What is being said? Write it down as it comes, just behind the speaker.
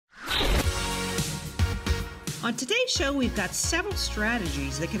On today's show, we've got several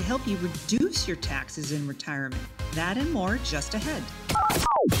strategies that can help you reduce your taxes in retirement. That and more just ahead.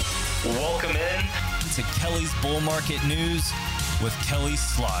 Welcome in to Kelly's Bull Market News with Kelly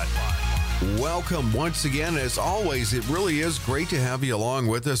Slott. Welcome once again. As always, it really is great to have you along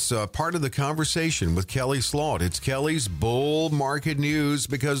with us, part of the conversation with Kelly Slott. It's Kelly's Bull Market News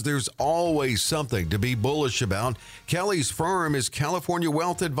because there's always something to be bullish about. Kelly's firm is California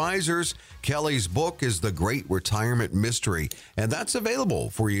Wealth Advisors. Kelly's book is The Great Retirement Mystery, and that's available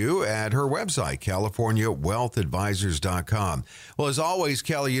for you at her website, CaliforniaWealthAdvisors.com. Well, as always,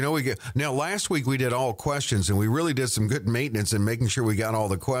 Kelly, now last week we did all questions, and we really did some good maintenance in making sure we got all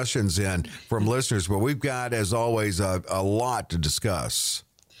the questions in from listeners, but we've got, as always, a lot to discuss.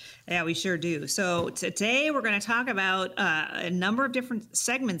 Yeah, we sure do. So today we're going to talk about a number of different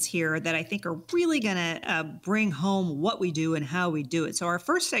segments here that I think are really going to bring home what we do and how we do it. So our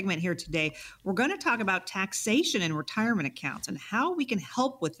first segment here today, we're going to talk about taxation and retirement accounts and how we can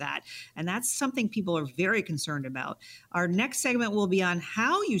help with that. And that's something people are very concerned about. Our next segment will be on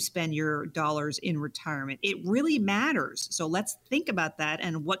how you spend your dollars in retirement. It really matters. So let's think about that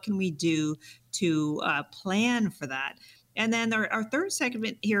and what can we do to plan for that. And then our third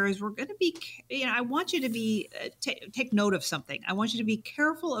segment here is we're going to be, I want you to be, take note of something. I want you to be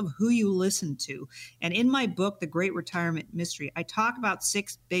careful of who you listen to. And in my book, The Great Retirement Mystery, I talk about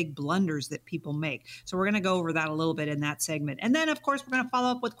 6 big blunders that people make. So we're going to go over that a little bit in that segment. And then, of course, we're going to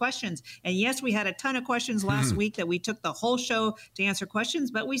follow up with questions. And yes, we had a ton of questions last week that we took the whole show to answer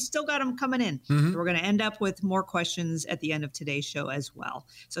questions, but we still got them coming in. So we're going to end up with more questions at the end of today's show as well.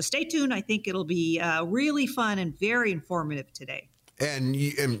 So stay tuned. I think it'll be really fun and very informative today. And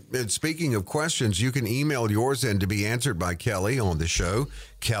speaking of questions, you can email yours in to be answered by Kelly on the show.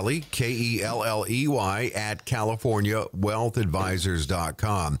 Kelly, Kelley, at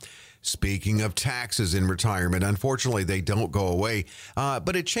CaliforniaWealthAdvisors.com. Speaking of taxes in retirement, unfortunately, they don't go away,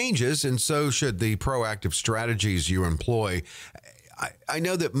 but it changes, and so should the proactive strategies you employ. I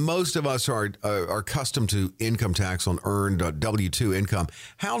know that most of us are accustomed to income tax on earned W-2 income.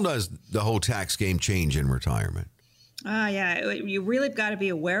 How does the whole tax game change in retirement? Yeah, you really got to be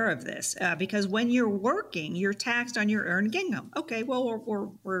aware of this because when you're working, you're taxed on your earned income. Okay, well,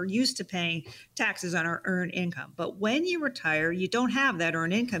 we're used to paying taxes on our earned income. But when you retire, you don't have that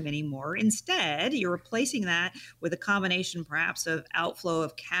earned income anymore. Instead, you're replacing that with a combination perhaps of outflow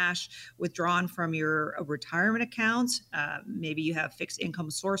of cash withdrawn from your retirement accounts. Maybe you have fixed income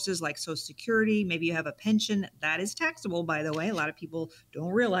sources like Social Security. Maybe you have a pension. That is taxable, by the way. A lot of people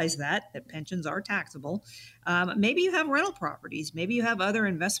don't realize that pensions are taxable. Maybe you have rental properties. Maybe you have other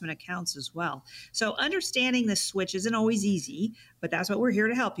investment accounts as well. So understanding this switch isn't always easy, but that's what we're here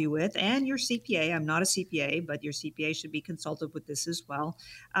to help you with. And your CPA, I'm not a CPA, but your CPA should be consulted with this as well.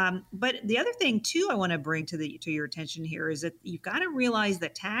 But the other thing too, I want to bring to your attention here is that you've got to realize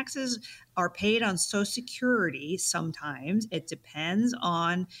that taxes are paid on Social Security sometimes. It depends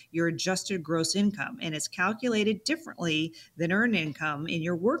on your adjusted gross income, and it's calculated differently than earned income in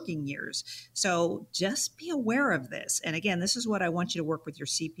your working years. So just be aware of this. And again, this is what I want you to work with your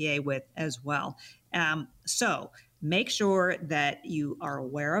CPA with as well. So make sure that you are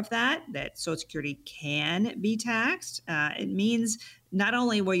aware of that Social Security can be taxed. It means not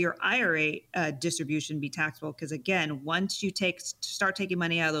only will your IRA distribution be taxable, because again, once you start taking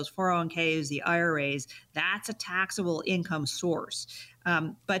money out of those 401ks, the IRAs, that's a taxable income source.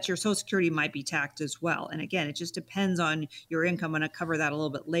 But your Social Security might be taxed as well. And again, it just depends on your income. I'm going to cover that a little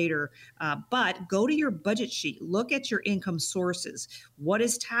bit later. But go to your budget sheet. Look at your income sources. What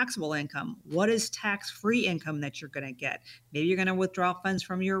is taxable income? What is tax-free income that you're going to get? Maybe you're going to withdraw funds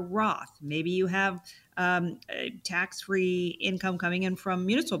from your Roth. Maybe you have tax-free income coming in from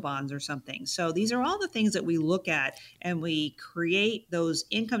municipal bonds or something. So these are all the things that we look at, and we create those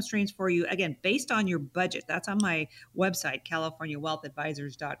income streams for you, again, based on your budget. That's on my website,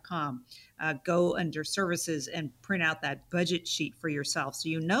 CaliforniaWealthAdvisors.com. Go under services and print out that budget sheet for yourself so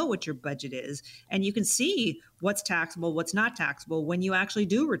you know what your budget is, and you can see what's taxable, what's not taxable when you actually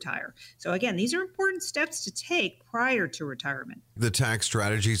do retire. So again, these are important steps to take prior to retirement. The tax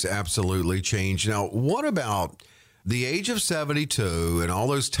strategies absolutely change. Now, what about the age of 72 and all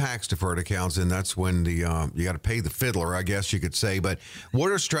those tax deferred accounts? And that's when you got to pay the fiddler, I guess you could say. But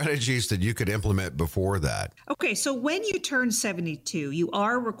what are strategies that you could implement before that? Okay, so when you turn 72, you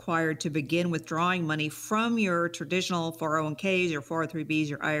are required to begin withdrawing money from your traditional 401ks, your 403bs,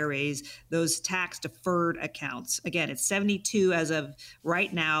 your IRAs, those tax deferred accounts. Again, it's 72 as of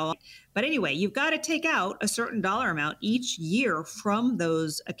right now. But anyway, you've got to take out a certain dollar amount each year from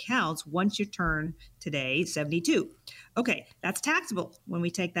those accounts once you turn today 72. Okay, that's taxable when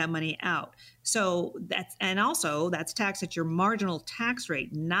we take that money out. So that's taxed at your marginal tax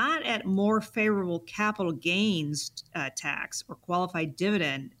rate, not at more favorable capital gains tax or qualified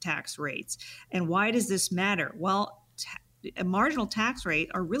dividend tax rates. And why does this matter? Well, a marginal tax rate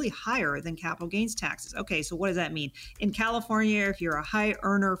are really higher than capital gains taxes. Okay, so what does that mean? In California, if you're a high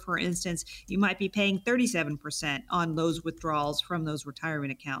earner, for instance, you might be paying 37% on those withdrawals from those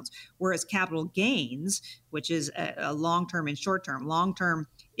retirement accounts, whereas capital gains, which is a long-term and short-term, long-term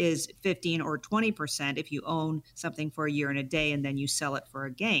is 15 or 20% if you own something for a year and a day and then you sell it for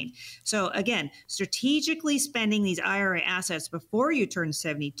a gain. So again, strategically spending these IRA assets before you turn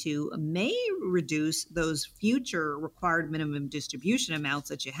 72 may reduce those future required minimum distribution amounts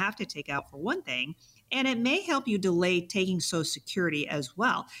that you have to take out for one thing. And it may help you delay taking Social Security as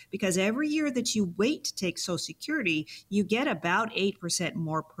well, because every year that you wait to take Social Security, you get about 8%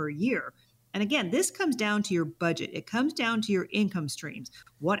 more per year. And again, this comes down to your budget. It comes down to your income streams.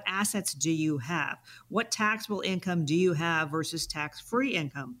 What assets do you have? What taxable income do you have versus tax-free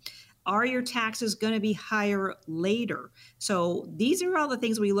income? Are your taxes going to be higher later? So these are all the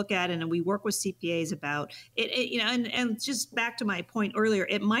things we look at and we work with CPAs about. And just back to my point earlier,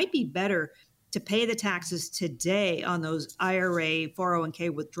 it might be better to pay the taxes today on those IRA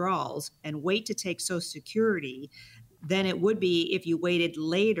 401k withdrawals and wait to take Social Security than it would be if you waited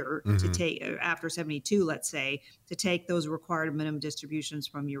later to take, after 72, let's say, to take those required minimum distributions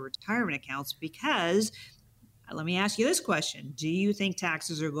from your retirement accounts. Because let me ask you this question. Do you think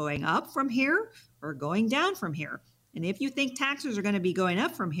taxes are going up from here or going down from here? And if you think taxes are going to be going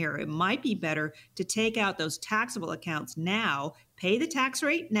up from here, it might be better to take out those taxable accounts now, pay the tax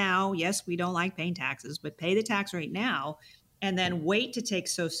rate now. Yes, we don't like paying taxes, but pay the tax rate now, and then wait to take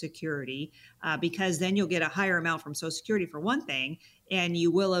Social Security because then you'll get a higher amount from Social Security for one thing, and you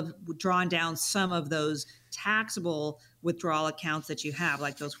will have drawn down some of those taxable withdrawal accounts that you have,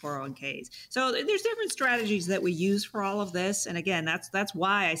 like those 401ks. So there's different strategies that we use for all of this. And again, that's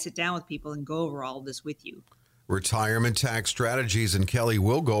why I sit down with people and go over all of this with you. Retirement tax strategies, and Kelly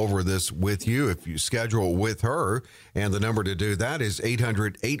will go over this with you if you schedule with her. And the number to do that is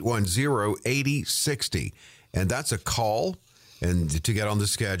 800-810-8060. And that's a call and to get on the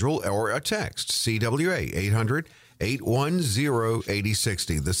schedule, or a text, CWA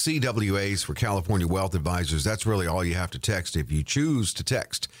 800-810-8060. The CWAs for California Wealth Advisors, that's really all you have to text if you choose to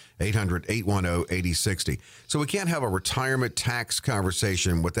text 800-810-8060. So we can't have a retirement tax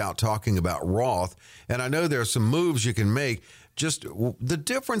conversation without talking about Roth. And I know there are some moves you can make. Just the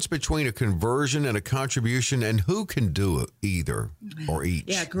difference between a conversion and a contribution, and who can do it, either or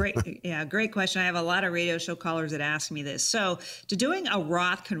each. Great question. I have a lot of radio show callers that ask me this. So to doing a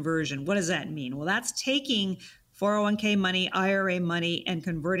Roth conversion, what does that mean? Well, that's taking 401k money, IRA money, and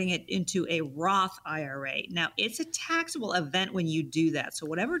converting it into a Roth IRA. Now, it's a taxable event when you do that. So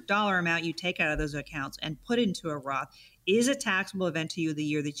whatever dollar amount you take out of those accounts and put into a Roth is a taxable event to you the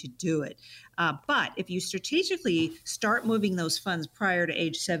year that you do it. But if you strategically start moving those funds prior to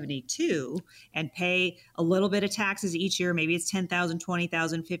age 72 and pay a little bit of taxes each year, maybe it's $10,000, $20,000,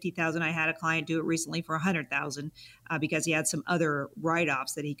 $50,000. I had a client do it recently for $100,000 because he had some other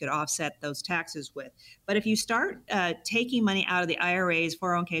write-offs that he could offset those taxes with. But if you start taking money out of the IRAs,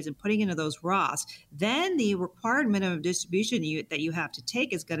 401ks, and putting into those Roths, then the required minimum distribution that you have to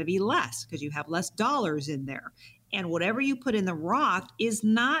take is going to be less because you have less dollars in there. And whatever you put in the Roth does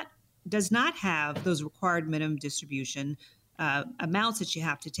not have those required minimum distribution amounts that you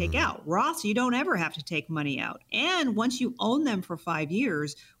have to take out. Roths, you don't ever have to take money out. And once you own them for 5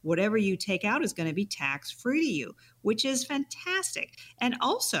 years, whatever you take out is going to be tax-free to you, which is fantastic. And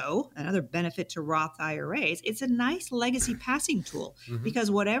also, another benefit to Roth IRAs, it's a nice legacy passing tool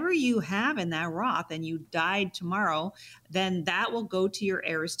because whatever you have in that Roth and you died tomorrow, then that will go to your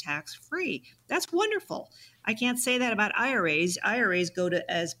heirs tax-free. That's wonderful. I can't say that about IRAs. IRAs go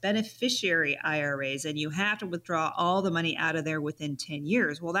to as beneficiary IRAs, and you have to withdraw all the money out of there within 10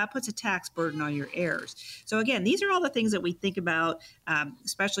 years. Well, that puts a tax burden on your heirs. So again, these are all the things that we think about,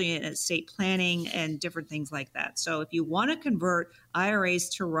 especially in estate planning and different things like that. So if you want to convert IRAs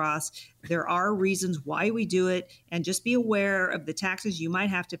to Roths, there are reasons why we do it, and just be aware of the taxes you might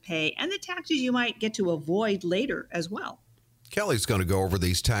have to pay and the taxes you might get to avoid later as well. Kelly's going to go over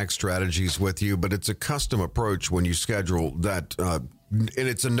these tax strategies with you, but it's a custom approach when you schedule that, and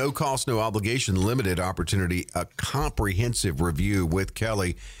it's a no cost, no obligation, limited opportunity, a comprehensive review with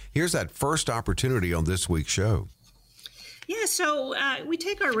Kelly. Here's that first opportunity on this week's show. Yeah, so we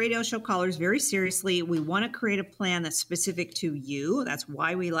take our radio show callers very seriously. We want to create a plan that's specific to you. That's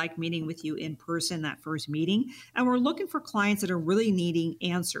why we like meeting with you in person, that first meeting. And we're looking for clients that are really needing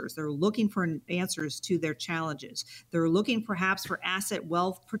answers. They're looking for answers to their challenges. They're looking perhaps for asset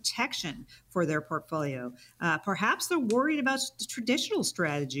wealth protection for their portfolio. Perhaps they're worried about the traditional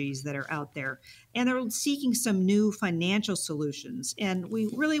strategies that are out there, and they're seeking some new financial solutions. And we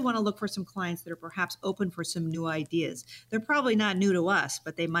really want to look for some clients that are perhaps open for some new ideas. They're probably not new to us,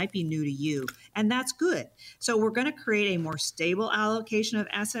 but they might be new to you, and that's good. So we're going to create a more stable allocation of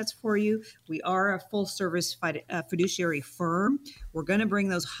assets for you. We are a full-service fiduciary firm. We're going to bring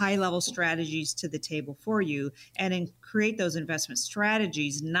those high-level strategies to the table for you and create those investment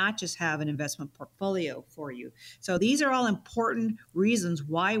strategies, not just have an investment portfolio for you. So these are all important reasons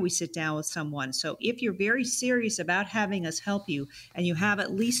why we sit down with someone. So if you're very serious about having us help you and you have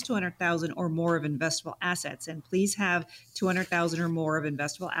at least $200,000 or more of investable assets, and please have $200,000 or more of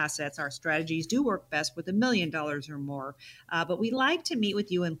investable assets. Our strategies do work best with $1 million or more, but we like to meet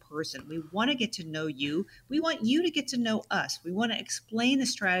with you in person. We want to get to know you. We want you to get to know us. We want to explain the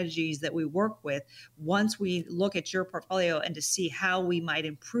strategies that we work with once we look at your portfolio and to see how we might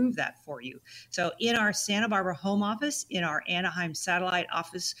improve that for you. So in our Santa Barbara home office, in our Anaheim satellite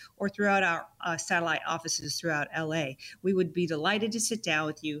office, or throughout our satellite offices throughout LA, we would be delighted to sit down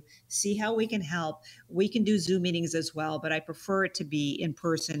with you, see how we can help. We can do Zoom meetings as well, but I prefer it to be in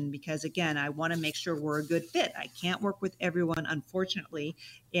person because, again, I want to make sure we're a good fit. I can't work with everyone, unfortunately,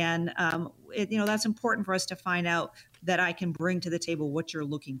 and that's important for us to find out that I can bring to the table what you're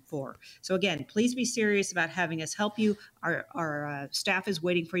looking for. So again, please be serious about having us help you. Our staff is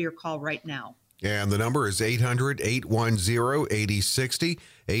waiting for your call right now. And the number is 800-810-8060,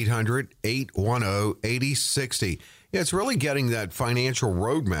 800-810-8060. Yeah, it's really getting that financial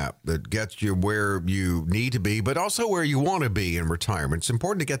roadmap that gets you where you need to be, but also where you want to be in retirement. It's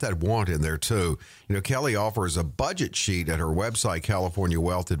important to get that want in there, too. You know, Kelly offers a budget sheet at her website,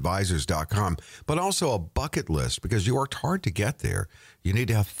 CaliforniaWealthAdvisors.com, but also a bucket list because you worked hard to get there. You need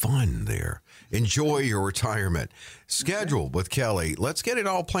to have fun there. Enjoy your retirement. Schedule with Kelly. Let's get it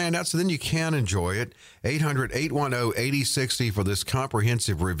all planned out so then you can enjoy it. 800-810-8060 for this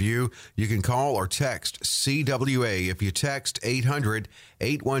comprehensive review. You can call or text CWA. If you text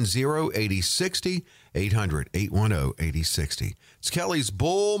 800-810-8060, 800-810-8060. It's Kelly's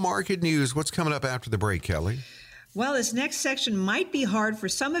Bull Market News. What's coming up after the break, Kelly? Well, this next section might be hard for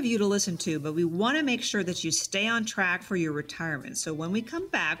some of you to listen to, but we want to make sure that you stay on track for your retirement. So when we come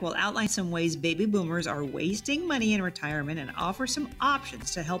back, we'll outline some ways baby boomers are wasting money in retirement and offer some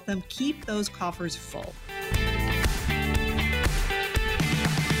options to help them keep those coffers full.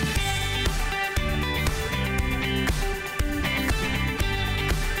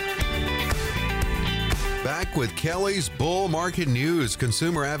 Back with Kelly's Bull Market News.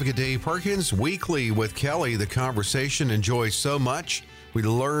 Consumer advocate Dave Perkins, weekly with Kelly. The conversation enjoys so much. We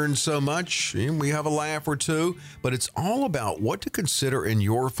learn so much, and we have a laugh or two, but it's all about what to consider in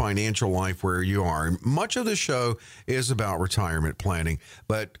your financial life where you are. And much of the show is about retirement planning,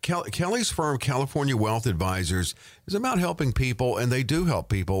 but Kelly's firm, California Wealth Advisors, is about helping people, and they do help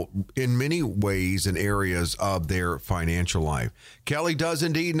people in many ways and areas of their financial life. Kelly does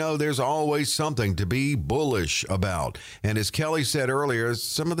indeed know there's always something to be bullish about. And as Kelly said earlier,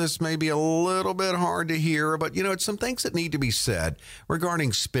 some of this may be a little bit hard to hear, but it's some things that need to be said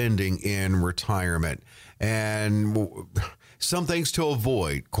regarding spending in retirement and some things to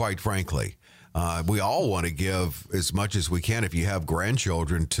avoid, quite frankly. We all want to give as much as we can if you have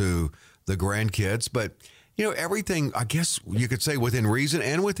grandchildren to the grandkids, but everything, I guess you could say, within reason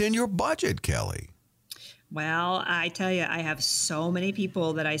and within your budget, Kelly. Well, I tell you, I have so many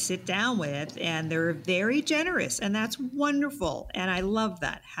people that I sit down with, and they're very generous, and that's wonderful, and I love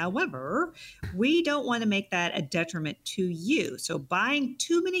that. However, we don't want to make that a detriment to you. So buying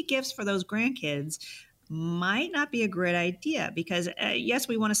too many gifts for those grandkids might not be a great idea because, yes,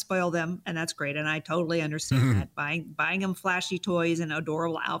 we want to spoil them, and that's great, and I totally understand that. Buying them flashy toys and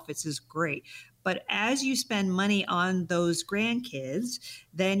adorable outfits is great. But as you spend money on those grandkids,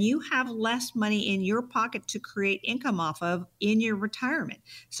 then you have less money in your pocket to create income off of in your retirement.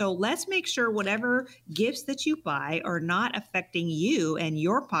 So let's make sure whatever gifts that you buy are not affecting you and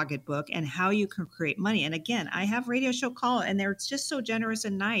your pocketbook and how you can create money. And again, I have radio show call, and they're just so generous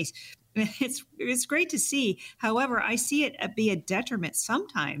and nice. It's great to see. However, I see it be a detriment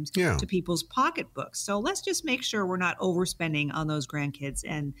sometimes to people's pocketbooks. So let's just make sure we're not overspending on those grandkids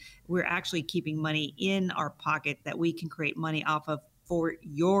and we're actually keeping money in our pocket that we can create money off of for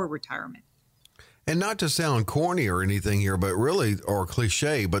your retirement. And not to sound corny or anything here, but really, or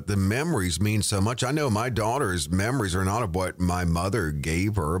cliche, but the memories mean so much. I know my daughter's memories are not of what my mother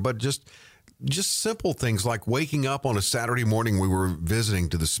gave her, but just simple things like waking up on a Saturday morning we were visiting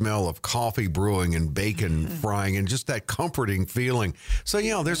to the smell of coffee brewing and bacon frying and just that comforting feeling. So,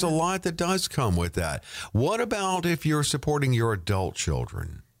 yeah, there's a lot that does come with that. What about if you're supporting your adult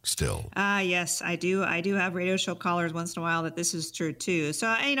children? Still. Yes, I do. I do have radio show callers once in a while that this is true too.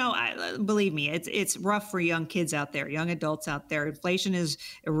 So, believe me, it's rough for young kids out there, young adults out there. Inflation is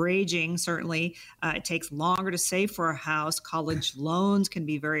raging, certainly. It takes longer to save for a house. College loans can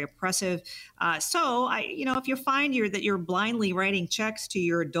be very oppressive. If you find that you're blindly writing checks to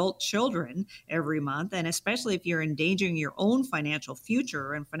your adult children every month, and especially if you're endangering your own financial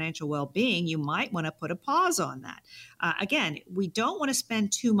future and financial well-being, you might want to put a pause on that. Again, we don't want to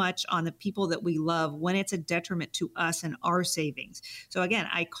spend too much on the people that we love when it's a detriment to us and our savings. So again,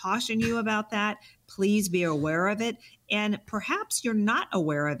 I caution you about that. Please be aware of it. And perhaps you're not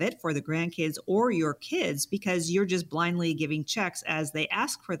aware of it for the grandkids or your kids because you're just blindly giving checks as they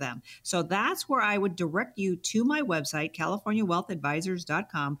ask for them. So that's where I would direct you to my website,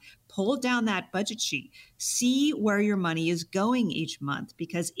 CaliforniaWealthAdvisors.com. Pull down that budget sheet. See where your money is going each month.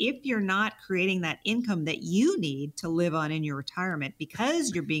 Because if you're not creating that income that you need to live on in your retirement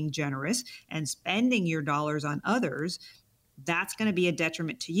because you're being generous and spending your dollars on others, that's going to be a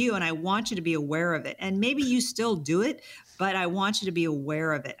detriment to you. And I want you to be aware of it. And maybe you still do it, but I want you to be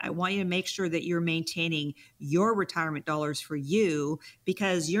aware of it. I want you to make sure that you're maintaining your retirement dollars for you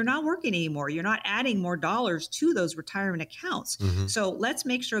because you're not working anymore. You're not adding more dollars to those retirement accounts. So let's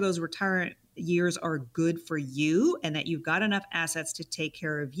make sure those retirement years are good for you and that you've got enough assets to take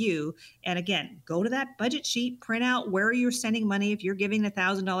care of you. And again, go to that budget sheet, print out where you're sending money. If you're giving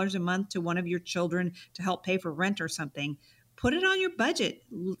 $1,000 a month to one of your children to help pay for rent or something, put it on your budget.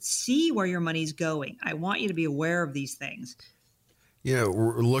 See where your money's going. I want you to be aware of these things.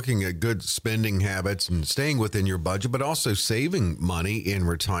 We're looking at good spending habits and staying within your budget, but also saving money in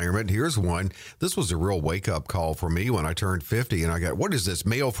retirement. Here's one. This was a real wake-up call for me when I turned 50, and I got, what is this?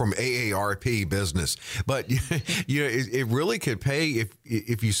 Mail from AARP business. But it really could pay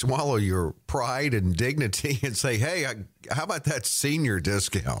if you swallow your pride and dignity and say, hey, how about that senior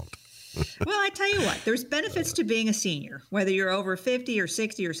discount? Well, I tell you what, there's benefits to being a senior, whether you're over 50 or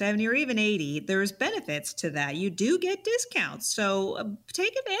 60 or 70 or even 80, there's benefits to that. You do get discounts. So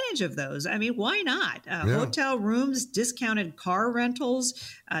take advantage of those. I mean, why not? Hotel rooms, discounted car rentals,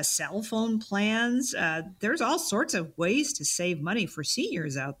 cell phone plans. There's all sorts of ways to save money for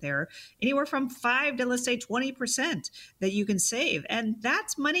seniors out there, anywhere from 5 to, let's say, 20% that you can save. And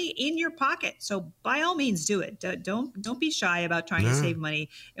that's money in your pocket. So by all means, do it. Don't be shy about trying to save money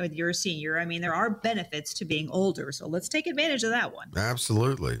with your senior. I mean, there are benefits to being older, so let's take advantage of that one.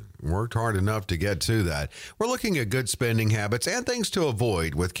 Absolutely. Worked hard enough to get to that. We're looking at good spending habits and things to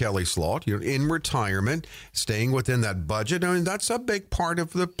avoid with Kelly Slaught. You're in retirement, staying within that budget. I mean, that's a big part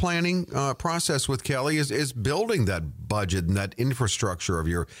of the planning process with Kelly is building that budget and that infrastructure of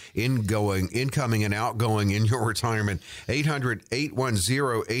your incoming and outgoing in your retirement.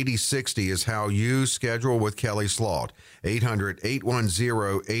 800-810-8060 is how you schedule with Kelly Slaught.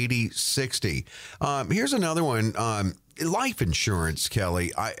 800-810-8060. Here's another one. Life insurance,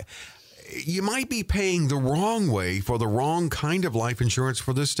 Kelly. You might be paying the wrong way for the wrong kind of life insurance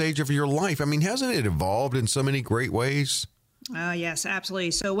for this stage of your life. I mean, hasn't it evolved in so many great ways? Yes,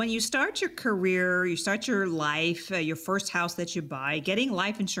 absolutely. So when you start your career, you start your life, your first house that you buy, getting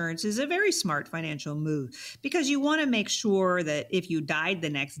life insurance is a very smart financial move because you want to make sure that if you died the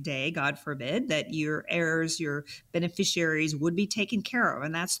next day, God forbid, that your heirs, your beneficiaries would be taken care of.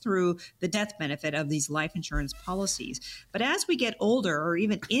 And that's through the death benefit of these life insurance policies. But as we get older or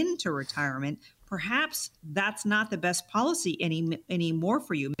even into retirement, perhaps that's not the best policy anymore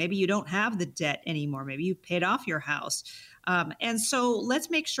for you. Maybe you don't have the debt anymore. Maybe you've paid off your house. And so let's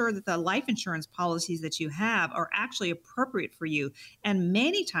make sure that the life insurance policies that you have are actually appropriate for you. And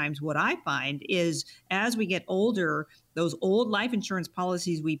many times what I find is as we get older, those old life insurance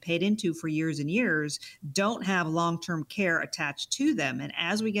policies we paid into for years and years don't have long-term care attached to them. And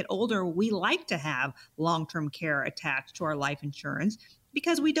as we get older, we like to have long-term care attached to our life insurance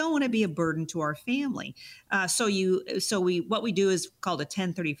because we don't want to be a burden to our family. What we do is called a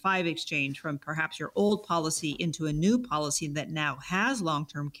 1035 exchange from perhaps your old policy into a new policy that now has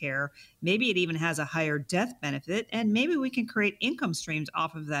long-term care. Maybe it even has a higher death benefit, and maybe we can create income streams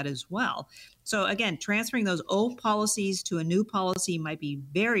off of that as well. So again, transferring those old policies to a new policy might be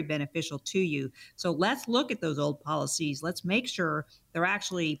very beneficial to you. So let's look at those old policies. Let's make sure they're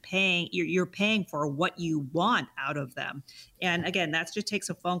actually paying, you're paying for what you want out of them. And again, that just takes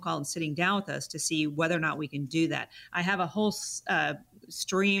a phone call and sitting down with us to see whether or not we can do that. I have a whole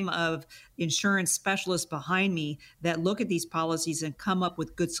stream of insurance specialists behind me that look at these policies and come up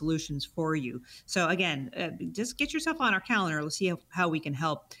with good solutions for you. So again, just get yourself on our calendar. Let's see how we can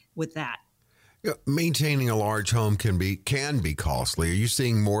help with that. Yeah, maintaining a large home can be costly. Are you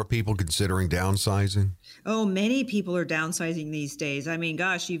seeing more people considering downsizing? Oh, many people are downsizing these days. I mean,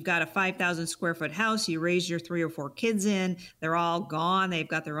 gosh, you've got a 5,000 square foot house. You raised your 3 or 4 kids in. They're all gone. They've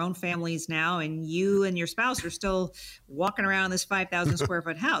got their own families now. And you and your spouse are still walking around this 5,000 square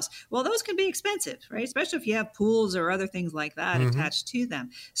foot house. Well, those can be expensive, right? Especially if you have pools or other things like that attached to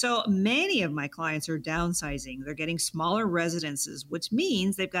them. So many of my clients are downsizing. They're getting smaller residences, which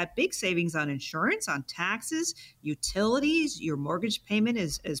means they've got big savings on insurance, on taxes, utilities. Your mortgage payment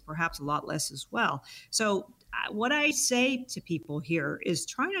is perhaps a lot less as well. So what I say to people here is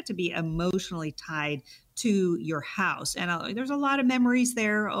try not to be emotionally tied to your house. And there's a lot of memories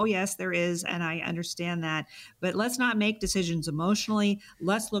there. Oh, yes, there is. And I understand that. But let's not make decisions emotionally.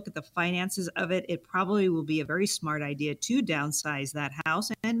 Let's look at the finances of it. It probably will be a very smart idea to downsize that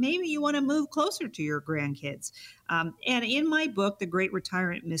house. And maybe you want to move closer to your grandkids. And in my book, The Great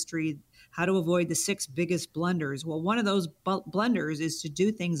Retirement Mystery, How to Avoid the 6 Biggest Blunders. Well, one of those blunders is to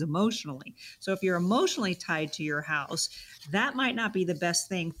do things emotionally. So if you're emotionally tied to your house, that might not be the best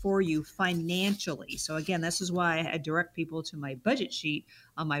thing for you financially. So again, this is why I direct people to my budget sheet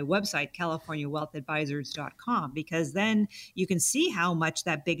on my website, CaliforniaWealthAdvisors.com, because then you can see how much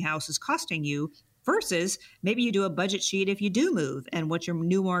that big house is costing you versus maybe you do a budget sheet if you do move and what your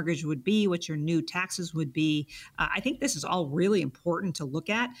new mortgage would be, what your new taxes would be. I think this is all really important to look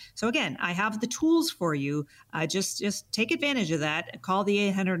at. So again, I have the tools for you. Just take advantage of that. Call the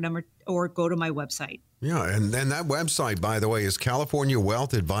 800 number or go to my website. Yeah, and then that website, by the way, is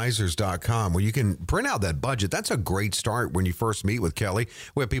CaliforniaWealthAdvisors.com, where you can print out that budget. That's a great start when you first meet with Kelly.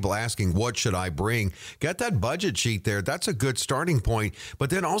 We have people asking, what should I bring? Get that budget sheet there. That's a good starting point. But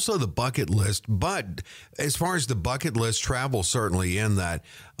then also the bucket list. But as far as the bucket list, travel certainly in that.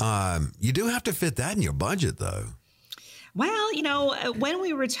 You do have to fit that in your budget, though. Well, when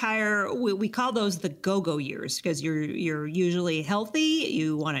we retire, we call those the go-go years because you're usually healthy.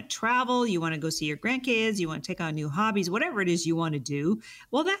 You want to travel. You want to go see your grandkids. You want to take on new hobbies, whatever it is you want to do.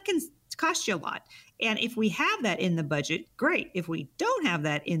 Well, that can cost you a lot. And if we have that in the budget, great. If we don't have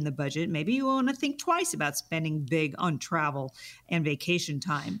that in the budget, maybe you want to think twice about spending big on travel and vacation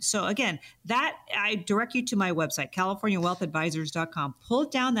time. So again, that I direct you to my website, CaliforniaWealthAdvisors.com. Pull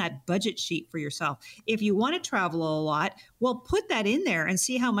down that budget sheet for yourself. If you want to travel a lot, well, put that in there and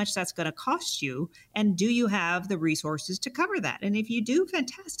see how much that's going to cost you. And do you have the resources to cover that? And if you do,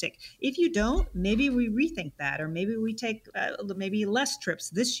 fantastic. If you don't, maybe we rethink that, or maybe we take maybe less trips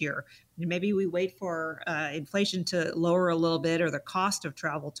this year. Maybe we wait for inflation to lower a little bit or the cost of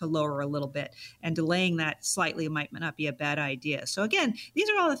travel to lower a little bit, and delaying that slightly might not be a bad idea. So again, these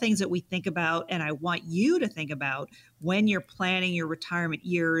are all the things that we think about, and I want you to think about when you're planning your retirement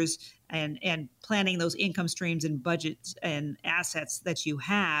years and planning those income streams and budgets and assets that you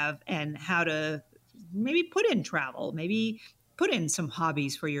have, and how to maybe put in travel, maybe put in some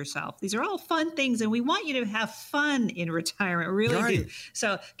hobbies for yourself. These are all fun things, and we want you to have fun in retirement. Really do.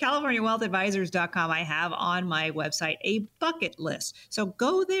 So CaliforniaWealthAdvisors.com, I have on my website a bucket list. So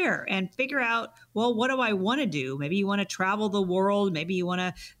go there and figure out, well, what do I want to do? Maybe you want to travel the world. Maybe you want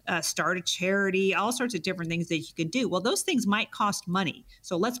to start a charity, all sorts of different things that you can do. Well, those things might cost money.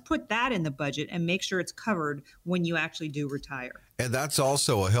 So let's put that in the budget and make sure it's covered when you actually do retire. And that's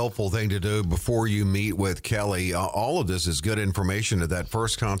also a helpful thing to do before you meet with Kelly. All of this is good information at that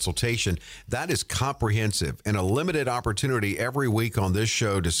first consultation. That is comprehensive and a limited opportunity every week on this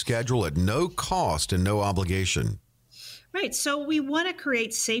show to schedule at no cost and no obligation. Right. So we want to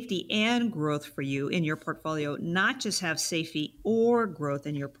create safety and growth for you in your portfolio, not just have safety or growth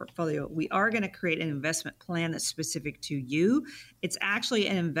in your portfolio. We are going to create an investment plan that's specific to you. It's actually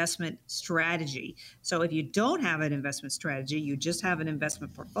an investment strategy. So if you don't have an investment strategy, you just have an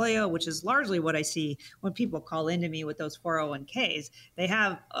investment portfolio, which is largely what I see when people call into me with those 401ks. They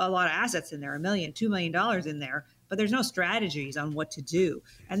have a lot of assets in there, $1 million, $2 million in there, but there's no strategies on what to do.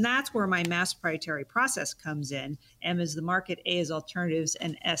 And that's where my mass proprietary process comes in. M is the market, A is alternatives,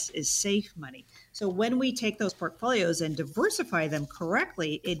 and S is safe money. So when we take those portfolios and diversify them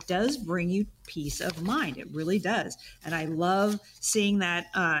correctly, it does bring you peace of mind. It really does. And I love seeing that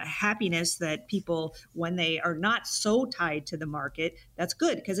happiness that people, when they are not so tied to the market, that's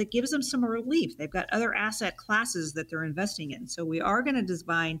good because it gives them some relief. They've got other asset classes that they're investing in. So we are going to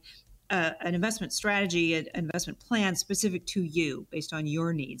design an investment strategy, an investment plan specific to you based on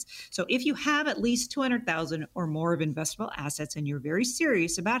your needs. So if you have at least 200,000 or more of investable assets and you're very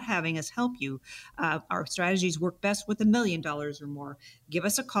serious about having us help you, our strategies work best with $1 million or more. Give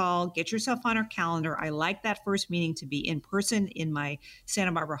us a call, get yourself on our calendar. I like that first meeting to be in person in my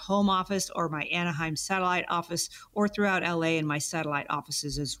Santa Barbara home office or my Anaheim satellite office or throughout LA in my satellite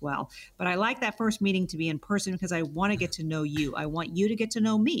offices as well. But I like that first meeting to be in person because I want to get to know you. I want you to get to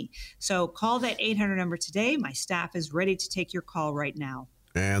know me. So call that 800 number today. My staff is ready to take your call right now.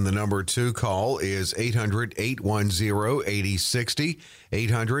 And the number to call is 800-810-8060,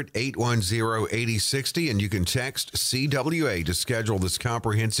 800-810-8060, and you can text CWA to schedule this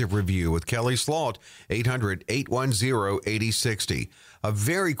comprehensive review with Kelly Slaught, 800-810-8060. A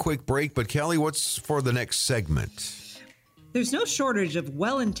very quick break, but Kelly, what's for the next segment? There's no shortage of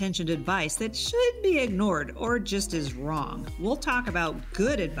well-intentioned advice that should be ignored or just is wrong. We'll talk about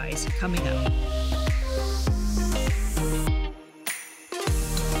good advice coming up.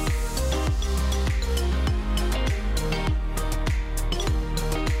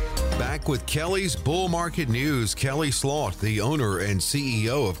 Back with Kelly's Bull Market News. Kelly Slaught, the owner and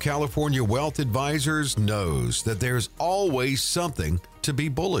CEO of California Wealth Advisors, knows that there's always something to be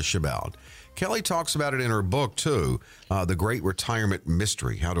bullish about. Kelly talks about it in her book, too, The Great Retirement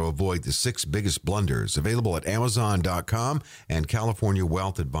Mystery, How to Avoid the 6 Biggest Blunders, available at Amazon.com and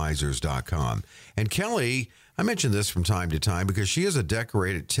CaliforniaWealthAdvisors.com. And Kelly, I mention this from time to time because she is a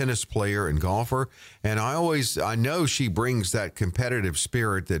decorated tennis player and golfer, and I know she brings that competitive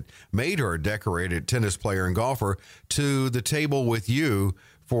spirit that made her a decorated tennis player and golfer to the table with you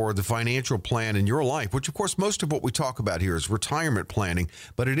for the financial plan in your life, which, of course, most of what we talk about here is retirement planning,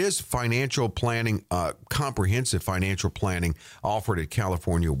 but it is financial planning, comprehensive financial planning offered at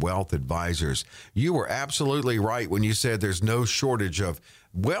California Wealth Advisors. You were absolutely right when you said there's no shortage of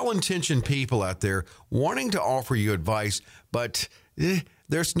well-intentioned people out there wanting to offer you advice, but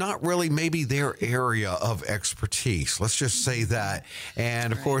there's not really maybe their area of expertise. Let's just say that.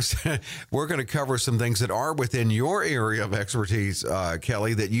 And, of course, we're going to cover some things that are within your area of expertise,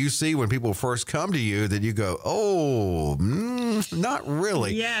 Kelly, that you see when people first come to you that you go, not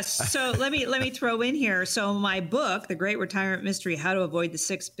really. Yes. So let me throw in here. So my book, The Great Retirement Mystery, How to Avoid the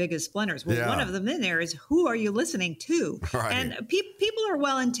 6 Biggest Blunders. Well, one of them in there is who are you listening to? Right. And people are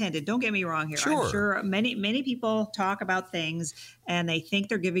well-intended. Don't get me wrong here. Sure. I'm sure many people talk about things and they think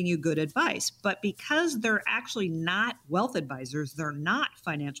they're giving you good advice. But because they're actually not wealth advisors, they're not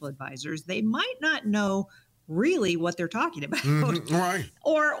financial advisors, they might not know really what they're talking about. Right.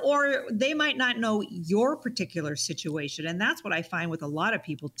 Or they might not know your particular situation. And that's what I find with a lot of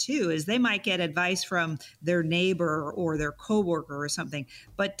people too, is they might get advice from their neighbor or their coworker or something.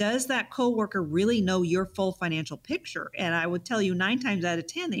 But does that coworker really know your full financial picture? And I would tell you 9 times out of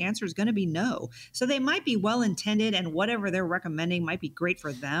 10, the answer is going to be no. So they might be well-intended and whatever they're recommending might be great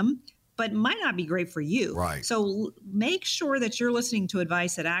for them, but might not be great for you. Right. So make sure that you're listening to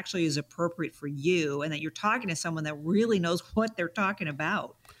advice that actually is appropriate for you and that you're talking to someone that really knows what they're talking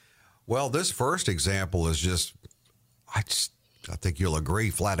about. Well, this first example is just, I think you'll agree,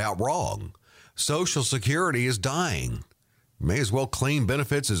 flat out wrong. Social Security is dying. May as well claim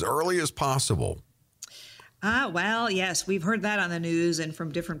benefits as early as possible. Well, yes, we've heard that on the news and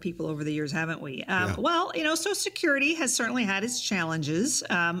from different people over the years, haven't we? Yeah. Well, Social Security has certainly had its challenges,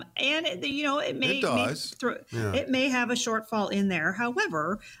 and it may have a shortfall in there.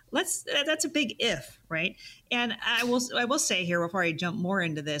 However, that's a big if, right? And I will say here before I jump more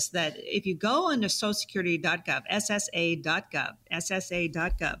into this that if you go onto socialsecurity.gov,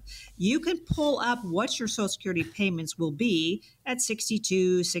 SSA.gov, you can pull up what your Social Security payments will be at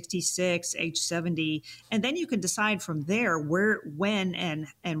 62, 66, age 70, and then you can decide from there where, when, and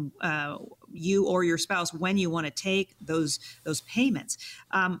you or your spouse when you want to take those payments.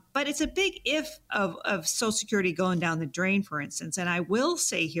 But it's a big if of Social Security going down the drain, for instance. And I will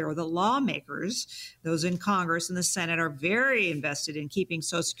say here, the lawmakers, those in Congress and the Senate, are very invested in keeping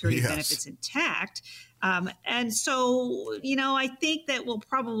Social Security benefits intact. And so, I think that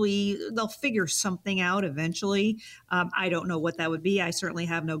they'll figure something out eventually. I don't know what that would be. I certainly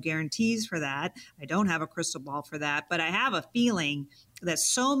have no guarantees for that. I don't have a crystal ball for that, but I have a feeling that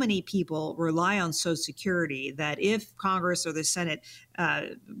so many people rely on Social Security that if Congress or the Senate,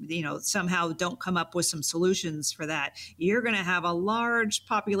 somehow don't come up with some solutions for that, you're going to have a large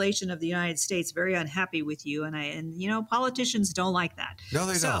population of the United States very unhappy with you. And politicians don't like that. No,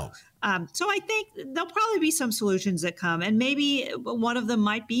 they don't. So I think there'll probably be some solutions that come, and maybe one of them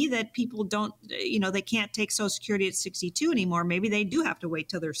might be that people don't, they can't take Social Security at 62 anymore. Maybe they do have to wait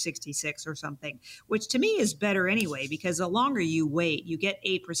till they're 66 or something, which to me is better anyway, because the longer you wait, you get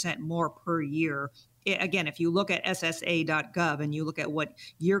 8% more per year. Again, if you look at SSA.gov and you look at what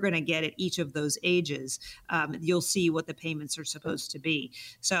you're going to get at each of those ages, you'll see what the payments are supposed to be.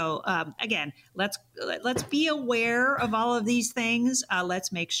 So again, let's be aware of all of these things.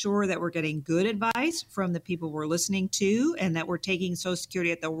 Let's make sure that we're getting good advice from the people we're listening to, and that we're taking Social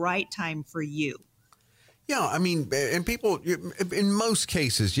Security at the right time for you. Yeah, I mean, and people, in most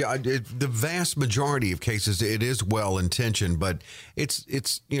cases, the vast majority of cases, it is well-intentioned, but it's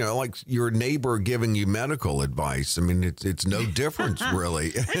like your neighbor giving you medical advice. I mean, it's no difference,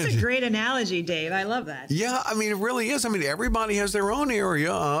 really. That's a great analogy, Dave. I love that. Yeah, I mean, it really is. I mean, everybody has their own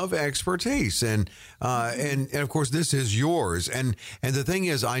area of expertise, and of course, this is yours. And the thing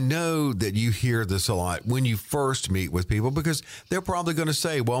is, I know that you hear this a lot when you first meet with people, because they're probably going to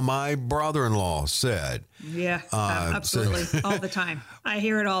say, well, my brother-in-law said. Yeah, absolutely. All the time. I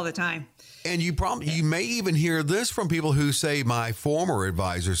hear it all the time. And you may even hear this from people who say, my former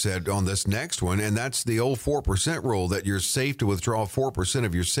advisor said on this next one, and that's the old 4% rule, that you're safe to withdraw 4%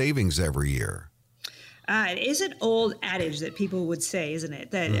 of your savings every year. It is an old adage that people would say, isn't it?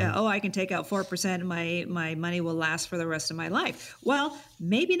 That, I can take out 4% and my money will last for the rest of my life. Well,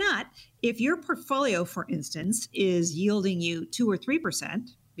 maybe not. If your portfolio, for instance, is yielding you 2 or 3%,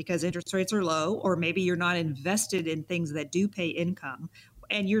 because interest rates are low, or maybe you're not invested in things that do pay income,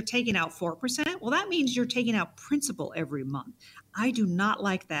 and you're taking out 4%, well, that means you're taking out principal every month. I do not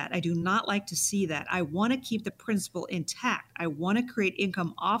like that. I do not like to see that. I want to keep the principal intact. I want to create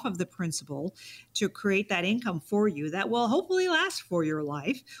income off of the principal to create that income for you that will hopefully last for your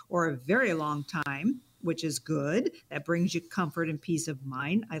life or a very long time, which is good. That brings you comfort and peace of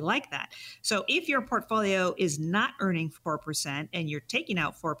mind. I like that. So if your portfolio is not earning 4% and you're taking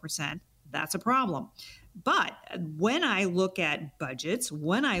out 4%, that's a problem. But when I look at budgets,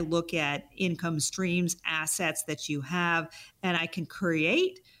 when I look at income streams, assets that you have, and I can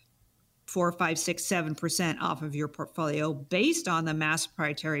create 4, 5, 6, 7% off of your portfolio based on the mass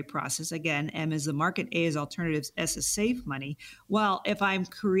proprietary process. Again, M is the market, A is alternatives, S is safe money. Well, if I'm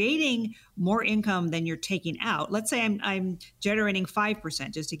creating more income than you're taking out, let's say I'm generating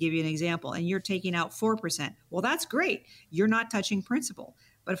 5%, just to give you an example, and you're taking out 4%. Well, that's great. You're not touching principal.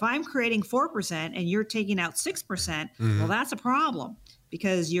 But if I'm creating 4% and you're taking out 6%, well, that's a problem,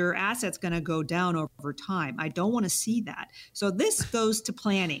 because your asset's going to go down over time. I don't want to see that. So this goes to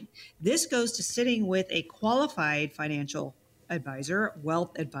planning. This goes to sitting with a qualified financial advisor,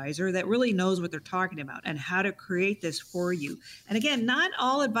 wealth advisor that really knows what they're talking about and how to create this for you. And again, not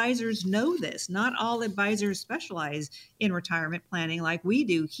all advisors know this. Not all advisors specialize in retirement planning like we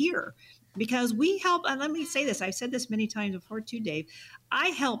do here. Because we help, and let me say this, I've said this many times before too, Dave, I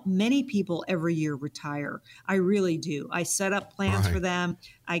help many people every year retire. I really do. I set up plans for them.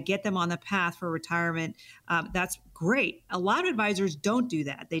 I get them on the path for retirement. That's great. A lot of advisors don't do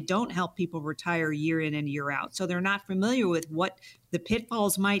that. They don't help people retire year in and year out. So they're not familiar with what the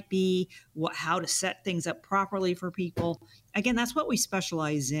pitfalls might be, how to set things up properly for people. Again, that's what we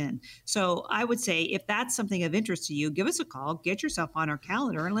specialize in. So I would say if that's something of interest to you, give us a call, get yourself on our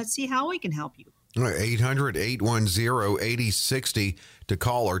calendar, and let's see how we can help you. 800-810-8060 to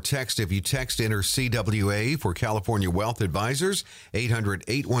call or text. If you text, enter CWA for California Wealth Advisors,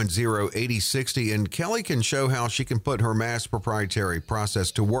 800-810-8060. And Kelly can show how she can put her mass proprietary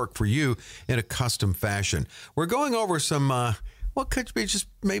process to work for you in a custom fashion. We're going over some, what could be just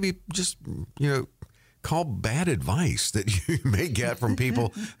call bad advice that you may get from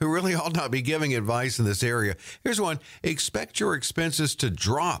people who really ought not be giving advice in this area. Here's one. Expect your expenses to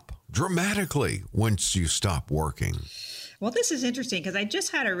drop dramatically once you stop working. Well, this is interesting because I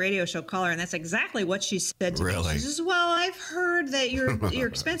just had a radio show caller, and that's exactly what she said to me. She says, well, I've heard that your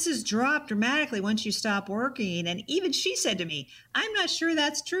expenses drop dramatically once you stop working. And even she said to me, I'm not sure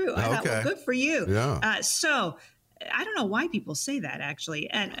that's true. I thought, well, good for you. Yeah. So I don't know why people say that, actually.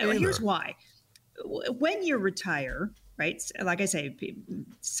 And here's why. When you retire, right? Like I say,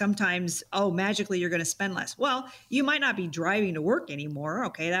 sometimes, magically you're going to spend less. Well, you might not be driving to work anymore.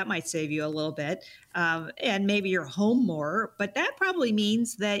 Okay, that might save you a little bit. And maybe you're home more, but that probably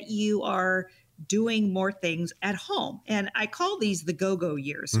means that you are doing more things at home. And I call these the go-go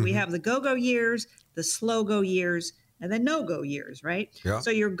years. So we have the go-go years, the slow-go years, and the no-go years, right? Yeah. So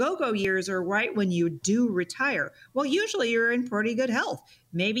your go-go years are right when you do retire. Well, usually you're in pretty good health.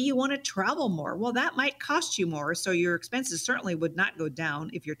 Maybe you want to travel more. Well, that might cost you more. So your expenses certainly would not go down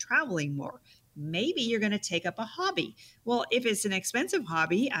if you're traveling more. Maybe you're going to take up a hobby. Well, if it's an expensive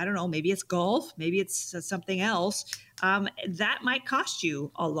hobby, I don't know, maybe it's golf, maybe it's something else, that might cost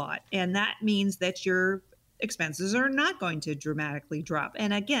you a lot. And that means that your expenses are not going to dramatically drop.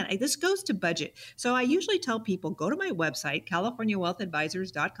 And again, this goes to budget. So I usually tell people, go to my website,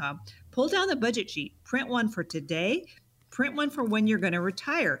 californiawealthadvisors.com, pull down the budget sheet, print one for today, print one for when you're going to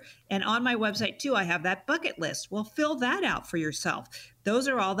retire. And on my website too, I have that bucket list. Well, fill that out for yourself. Those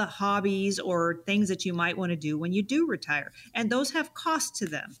are all the hobbies or things that you might want to do when you do retire. And those have costs to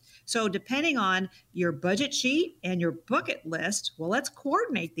them. So depending on your budget sheet and your bucket list, well, let's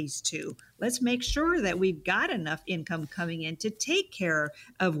coordinate these two. Let's make sure that we've got enough income coming in to take care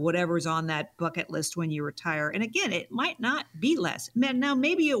of whatever's on that bucket list when you retire. And again, it might not be less. Now,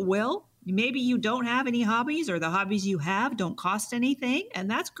 maybe it will. Maybe you don't have any hobbies, or the hobbies you have don't cost anything, and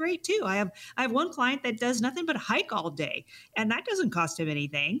that's great too. I have one client that does nothing but hike all day, and that doesn't cost him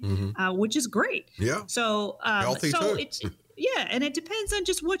anything, which is great. Yeah. So healthy too. It's and it depends on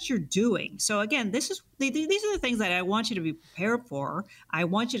just what you're doing. So again, these are the things that I want you to be prepared for. I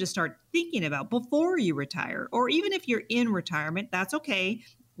want you to start thinking about before you retire, or even if you're in retirement, that's okay.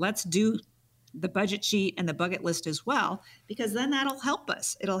 Let's do the budget sheet and the bucket list as well, because then that'll help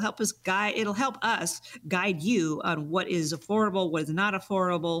us. It'll help us guide you on what is affordable, what is not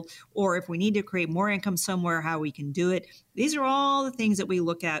affordable, or if we need to create more income somewhere, how we can do it. These are all the things that we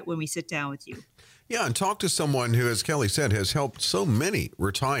look at when we sit down with you. Yeah, and talk to someone who, as Kelly said, has helped so many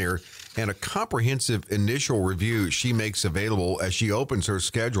retire, and a comprehensive initial review she makes available as she opens her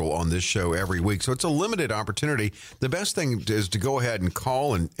schedule on this show every week. So it's a limited opportunity. The best thing is to go ahead and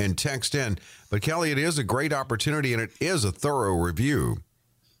call and text in. But Kelly, it is a great opportunity, and it is a thorough review.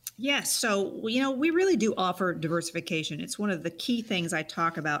 Yes. So, we really do offer diversification. It's one of the key things I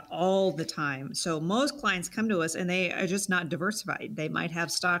talk about all the time. So most clients come to us and they are just not diversified. They might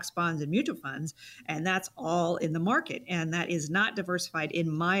have stocks, bonds, and mutual funds, and that's all in the market. And that is not diversified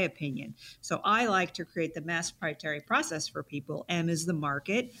in my opinion. So I like to create the mass proprietary process for people. M is the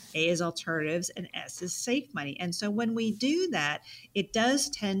market, A is alternatives, and S is safe money. And so when we do that, it does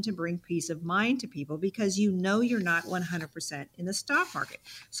tend to bring peace of mind to people because you're not 100% in the stock market.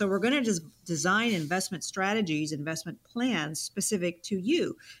 So we're going to just design investment strategies, investment plans specific to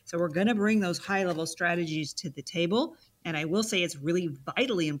you. So we're going to bring those high-level strategies to the table. And I will say it's really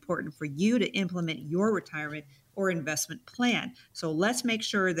vitally important for you to implement your retirement or investment plan. So let's make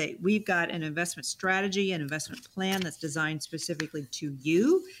sure that we've got an investment strategy, an investment plan that's designed specifically to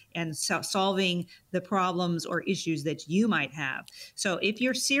you and solving the problems or issues that you might have. So if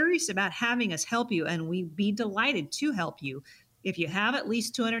you're serious about having us help you, and we'd be delighted to help you, if you have at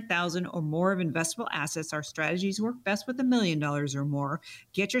least $200,000 or more of investable assets, our strategies work best with $1 million or more.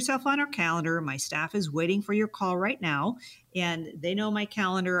 Get yourself on our calendar. My staff is waiting for your call right now, and they know my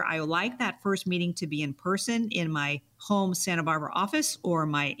calendar. I like that first meeting to be in person in my home Santa Barbara office or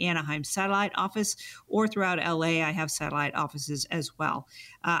my Anaheim satellite office, or throughout LA, I have satellite offices as well.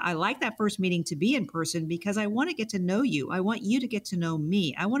 I like that first meeting to be in person because I want to get to know you. I want you to get to know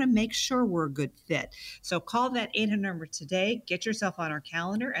me. I want to make sure we're a good fit. So call that 800 number today, get yourself on our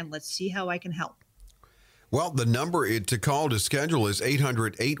calendar, and let's see how I can help. Well, the number to call to schedule is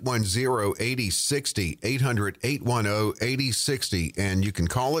 800-810-8060, 800-810-8060, and you can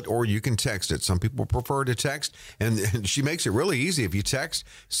call it or you can text it. Some people prefer to text, and she makes it really easy. If you text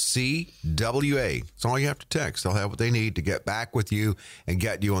CWA, that's all you have to text. They'll have what they need to get back with you and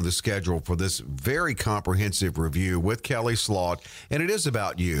get you on the schedule for this very comprehensive review with Kelly Slaught, and it is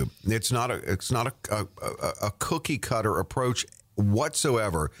about you. It's not a cookie cutter approach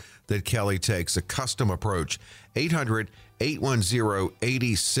whatsoever that Kelly takes, a custom approach.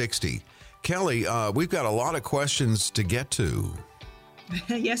 800-810-8060. Kelly, we've got a lot of questions to get to.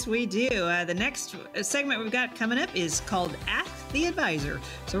 Yes, we do. The next segment we've got coming up is called Ask the Advisor.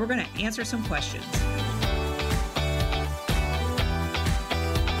 So we're going to answer some questions.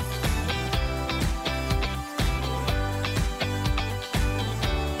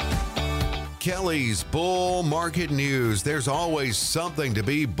 Kelly's Bull Market News. There's always something to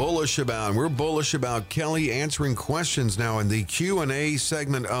be bullish about. We're bullish about Kelly answering questions now in the Q&A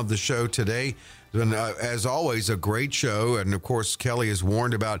segment of the show today. And as always, a great show. And of course, Kelly has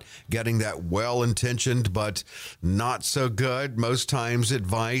warned about getting that well-intentioned but not so good most times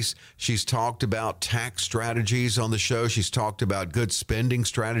advice. She's talked about tax strategies on the show. She's talked about good spending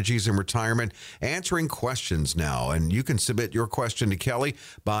strategies in retirement, answering questions now. And you can submit your question to Kelly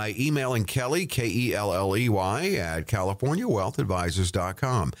by emailing Kelly, Kelley, at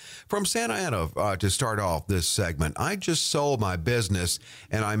CaliforniaWealthAdvisors.com. From Santa Ana to start off this segment, I just sold my business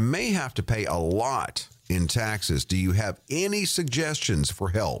and I may have to pay a lot in taxes. Do you have any suggestions for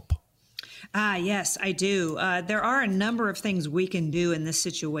help? Yes, I do. There are a number of things we can do in this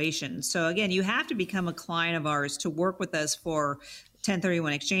situation. So again, you have to become a client of ours to work with us for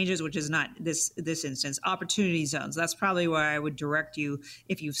 1031 exchanges, which is not this instance, opportunity zones. That's probably where I would direct you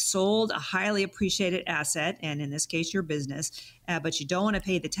if you've sold a highly appreciated asset, and in this case, your business, but you don't want to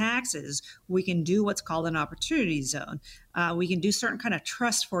pay the taxes. We can do what's called an opportunity zone. We can do certain kind of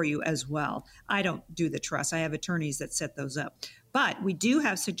trust for you as well. I don't do the trust. I have attorneys that set those up. But we do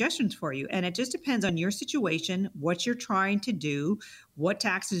have suggestions for you, and it just depends on your situation, what you're trying to do, what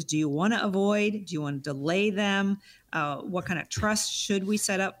taxes do you want to avoid, do you want to delay them, what kind of trust should we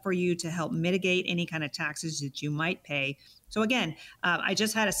set up for you to help mitigate any kind of taxes that you might pay. So again, I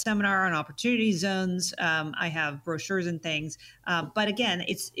just had a seminar on opportunity zones. I have brochures and things, but again,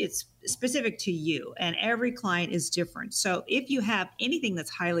 it's specific to you, and every client is different. So if you have anything that's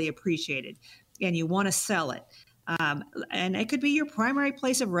highly appreciated and you want to sell it, and it could be your primary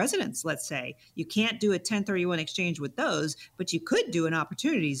place of residence, let's say. You can't do a 1031 exchange with those, but you could do an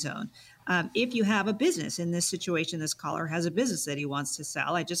opportunity zone. If you have a business, in this situation, this caller has a business that he wants to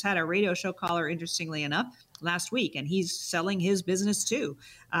sell. I just had a radio show caller, interestingly enough, last week, and he's selling his business too,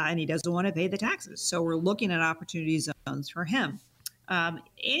 and he doesn't want to pay the taxes. So we're looking at opportunity zones for him.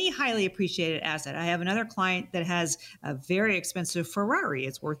 Any highly appreciated asset. I have another client that has a very expensive Ferrari.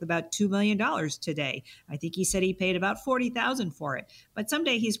 It's worth about $2 million today. I think he said he paid about $40,000 for it. But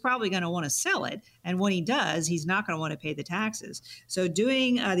someday he's probably going to want to sell it. And when he does, he's not going to want to pay the taxes. So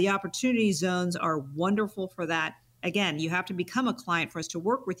doing the opportunity zones are wonderful for that. Again, you have to become a client for us to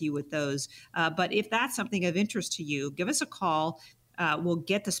work with you with those. But if that's something of interest to you, give us a call. We'll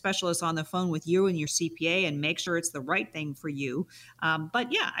get the specialist on the phone with you and your CPA and make sure it's the right thing for you.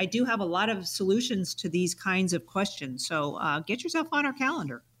 But yeah, I do have a lot of solutions to these kinds of questions. So get yourself on our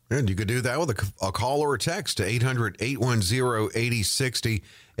calendar. And you could do that with a call or a text to 800-810-8060,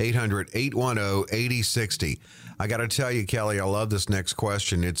 800-810-8060. I got to tell you, Kelly, I love this next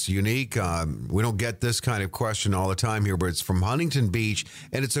question. It's unique. We don't get this kind of question all the time here, but it's from Huntington Beach,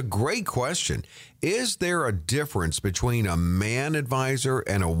 and it's a great question. Is there a difference between a man advisor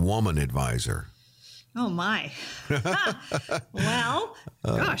and a woman advisor? Oh, my. Well,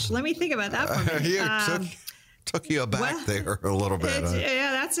 gosh, let me think about that for a minute. Took you aback there a little bit.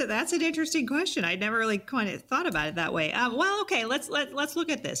 Yeah, that's an interesting question. I never really kind of thought about it that way. Well, okay, let's look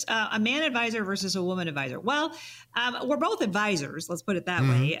at this. A man advisor versus a woman advisor. Well, we're both advisors. Let's put it that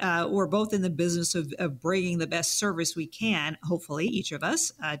way. We're both in the business of bringing the best service we can, hopefully, each of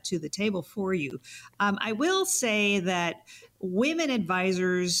us, to the table for you. I will say that women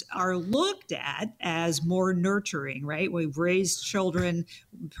advisors are looked at as more nurturing, right? We've raised children,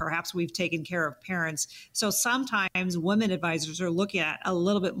 perhaps we've taken care of parents. So sometimes women advisors are looking at a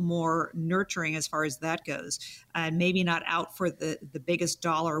little bit more nurturing as far as that goes, and maybe not out for the biggest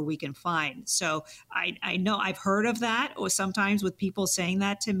dollar we can find. So I know I've heard of that, or sometimes with people saying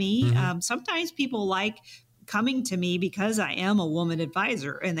that to me. Sometimes people like coming to me because I am a woman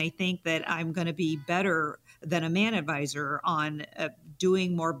advisor, and they think that I'm going to be better than a man advisor on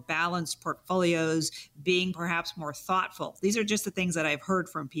doing more balanced portfolios, being perhaps more thoughtful. These are just the things that I've heard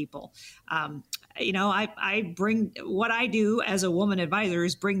from people. I bring what I do as a woman advisor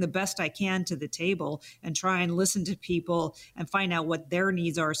is bring the best I can to the table and try and listen to people and find out what their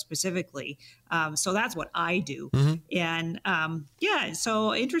needs are specifically. So that's what I do. And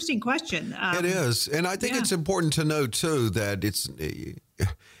so interesting question. It is. And I think it's important to know, too, that it's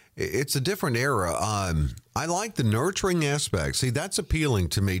a different era. I like the nurturing aspect. See, that's appealing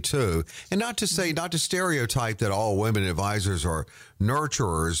to me, too. And not to stereotype that all women advisors are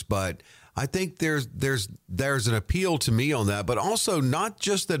nurturers, but I think there's an appeal to me on that, but also not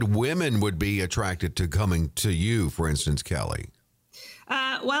just that women would be attracted to coming to you, for instance, Kelly.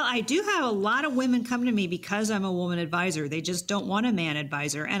 Well, I do have a lot of women come to me because I'm a woman advisor. They just don't want a man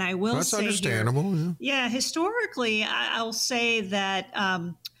advisor. And I will say that's understandable. Yeah, historically, I'll say that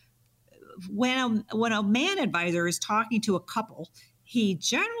when a man advisor is talking to a couple, he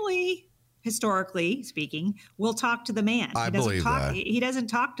generally historically speaking, will talk to the man. I believe that. He doesn't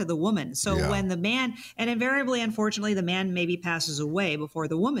talk to the woman. So when the man, and invariably, unfortunately, the man maybe passes away before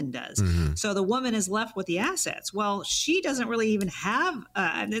the woman does. Mm-hmm. So the woman is left with the assets. Well, she doesn't really even have,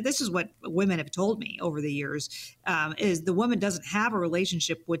 this is what women have told me over the years, is the woman doesn't have a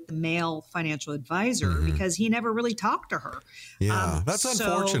relationship with the male financial advisor because he never really talked to her. Yeah, that's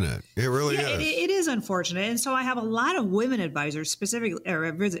unfortunate. It really is. It is unfortunate. And so I have a lot of women advisors, specifically,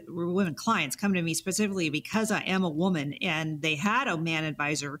 or women clients come to me specifically because I am a woman, and they had a man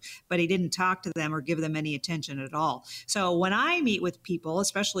advisor, but he didn't talk to them or give them any attention at all. So when I meet with people,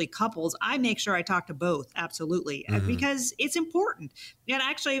 especially couples, I make sure I talk to both, absolutely, because it's important. And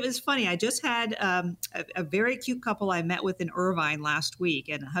actually, it was funny. I just had a very cute couple I met with in Irvine last week,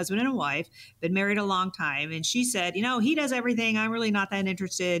 and a husband and a wife, been married a long time. And she said, he does everything. I'm really not that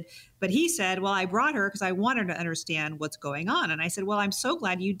interested. But he said, well, I brought her because I want her to understand what's going on. And I said, well, I'm so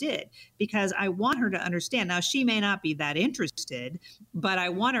glad you did, because I want her to understand. Now, she may not be that interested, but I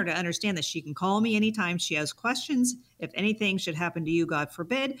want her to understand that she can call me anytime she has questions. If anything should happen to you, God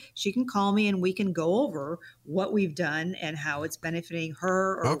forbid, she can call me and we can go over what we've done and how it's benefiting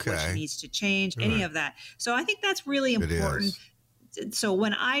her, or what she needs to change, any of that. So I think that's really important. So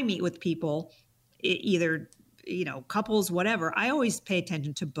when I meet with people, either couples, whatever, I always pay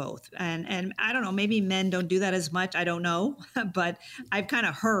attention to both. And I don't know, maybe men don't do that as much. I don't know, but I've kind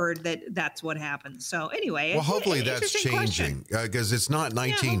of heard that that's what happens. So anyway, well, hopefully that's changing, because it's not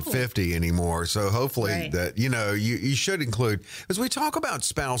 1950 anymore. So hopefully that, you should include, as we talk about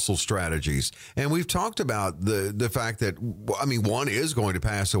spousal strategies, and we've talked about the fact that, one is going to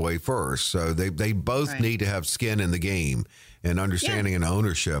pass away first. So they both need to have skin in the game and understanding and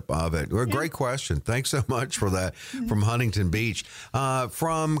ownership of it. Well, great question. Thanks so much for that from Huntington Beach.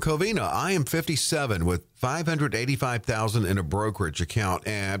 From Covina, I am 57 with $585,000 in a brokerage account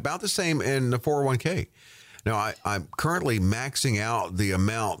and about the same in the 401k. Now, I'm currently maxing out the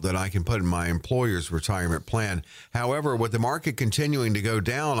amount that I can put in my employer's retirement plan. However, with the market continuing to go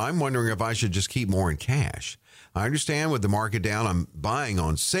down, I'm wondering if I should just keep more in cash. I understand with the market down, I'm buying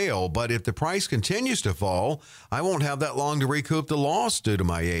on sale, but if the price continues to fall, I won't have that long to recoup the loss due to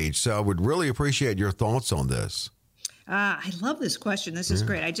my age. So I would really appreciate your thoughts on this. I love this question. This is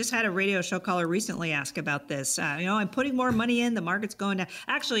great. I just had a radio show caller recently ask about this. I'm putting more money in, the market's going down.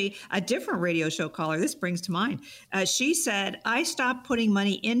 Actually, a different radio show caller, this brings to mind. She said, I stopped putting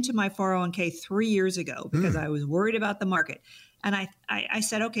money into my 401k 3 years ago because I was worried about the market. And I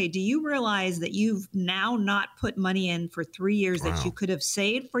said, okay, do you realize that you've now not put money in for 3 years that you could have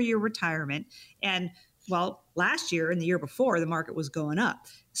saved for your retirement? And well, last year and the year before, the market was going up.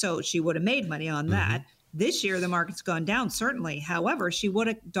 So she would have made money on that. This year, the market's gone down, certainly. However, she would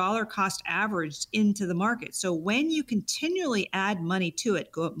have dollar cost averaged into the market. So when you continually add money to it,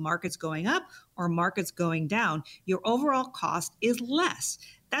 market's going up or market's going down, your overall cost is less.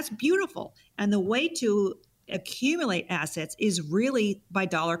 That's beautiful. And the way to accumulate assets is really by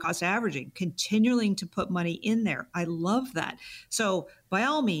dollar cost averaging, continuing to put money in there. I love that. So by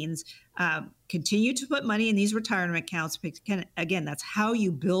all means, continue to put money in these retirement accounts. Again, that's how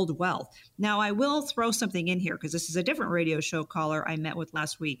you build wealth. Now, I will throw something in here because this is a different radio show caller I met with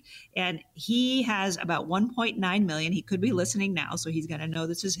last week, and he has about 1.9 million. He could be listening now, so he's going to know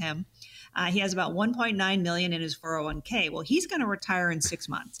this is him. He has about 1.9 million in his 401k. Well, he's going to retire in 6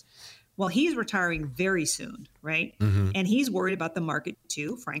 months. Well, he's retiring very soon, right? And he's worried about the market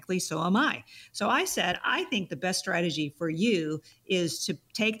too. Frankly, so am I. So I said, I think the best strategy for you is to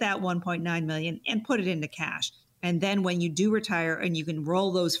take that 1.9 million and put it into cash. And then when you do retire and you can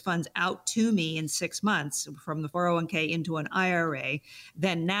roll those funds out to me in 6 months from the 401k into an IRA,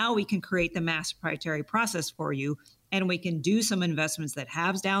 then now we can create the master proprietary process for you. And we can do some investments that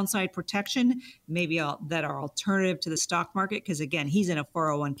have downside protection, maybe that are alternative to the stock market. Because again, he's in a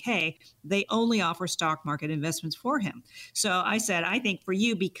 401k. They only offer stock market investments for him. So I said, I think for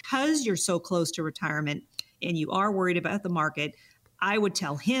you, because you're so close to retirement and you are worried about the market, I would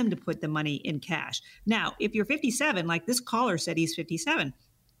tell him to put the money in cash. Now, if you're 57, like this caller said he's 57,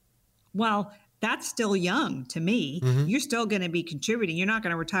 well, that's still young to me. You're still going to be contributing. You're not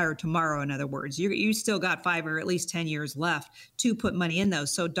going to retire tomorrow, in other words. You still got 5 or at least 10 years left to put money in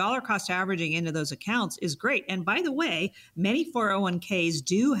those. So dollar cost averaging into those accounts is great. And by the way, many 401ks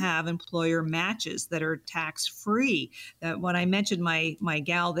do have employer matches that are tax-free. When I mentioned my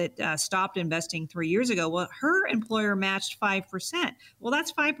gal that stopped investing 3 years ago, well, her employer matched 5%. Well,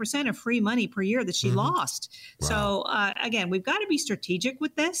 that's 5% of free money per year that she lost. Wow. So again, we've got to be strategic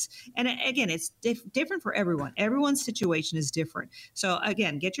with this. And again, it's it's different for everyone. Everyone's situation is different. So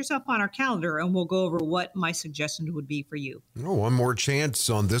again, get yourself on our calendar and we'll go over what my suggestion would be for you. Oh, one more chance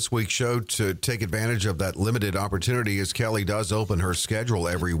on this week's show to take advantage of that limited opportunity as Kelly does open her schedule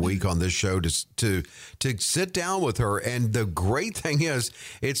every week on this show to sit down with her. And the great thing is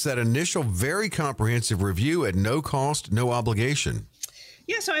it's that initial very comprehensive review at no cost, no obligation.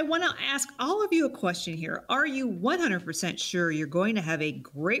 Yeah, so I want to ask all of you a question here. Are you 100% sure you're going to have a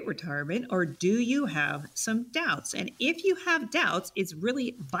great retirement, or do you have some doubts? And if you have doubts, it's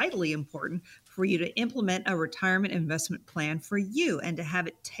really vitally important for you to implement a retirement investment plan for you and to have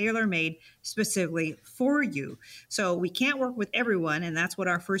it tailor-made specifically for you. So we can't work with everyone, and that's what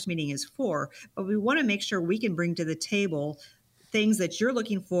our first meeting is for, but we want to make sure we can bring to the table things that you're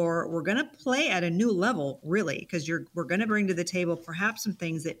looking for. We're going to play at a new level, really, because we're going to bring to the table perhaps some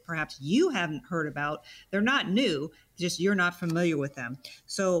things that perhaps you haven't heard about. They're not new, just you're not familiar with them.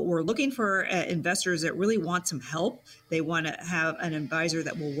 So we're looking for investors that really want some help. They want to have an advisor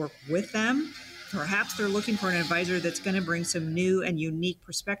that will work with them. Perhaps they're looking for an advisor that's going to bring some new and unique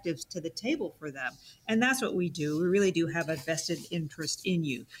perspectives to the table for them. And that's what we do. We really do have a vested interest in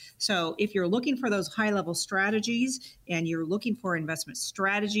you. So if you're looking for those high-level strategies and you're looking for investment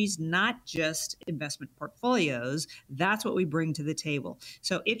strategies, not just investment portfolios, that's what we bring to the table.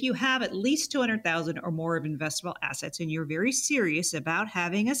 So if you have at least $200,000 or more of investable assets and you're very serious about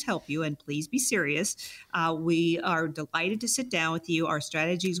having us help you, and please be serious, we are delighted to sit down with you. Our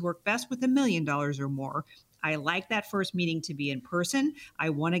strategies work best with $1 million or more. I like that first meeting to be in person.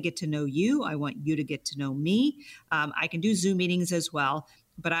 I want to get to know you. I want you to get to know me. I can do Zoom meetings as well,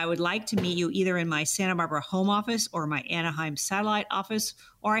 but I would like to meet you either in my Santa Barbara home office or my Anaheim satellite office,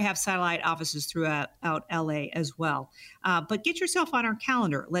 or I have satellite offices throughout LA as well. But get yourself on our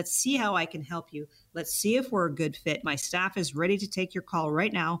calendar. Let's see how I can help you. Let's see if we're a good fit. My staff is ready to take your call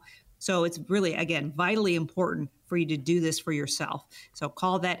right now. So it's really, again, vitally important for you to do this for yourself. So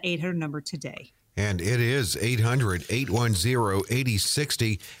call that 800 number today. And it is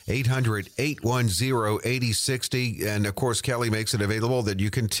 800-810-8060, 800-810-8060. And, of course, Kelly makes it available that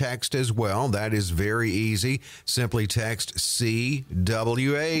you can text as well. That is very easy. Simply text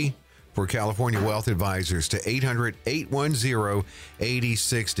CWA for California Wealth Advisors to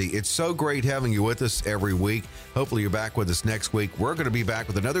 800-810-8060. It's so great having you with us every week. Hopefully you're back with us next week. We're going to be back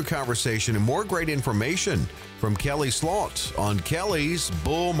with another conversation and more great information from Kelly Slaught on Kelly's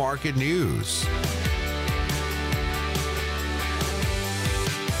Bull Market News.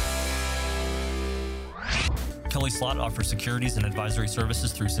 Kelly Slaught offers securities and advisory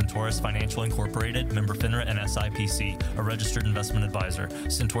services through Centaurus Financial Incorporated, member FINRA and SIPC, a registered investment advisor.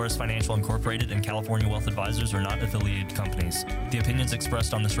 Centaurus Financial Incorporated and California Wealth Advisors are not affiliated companies. The opinions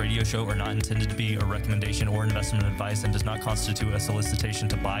expressed on this radio show are not intended to be a recommendation or investment advice and does not constitute a solicitation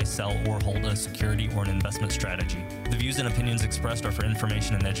to buy, sell, or hold a security or an investment strategy. The views and opinions expressed are for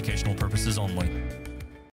information and educational purposes only.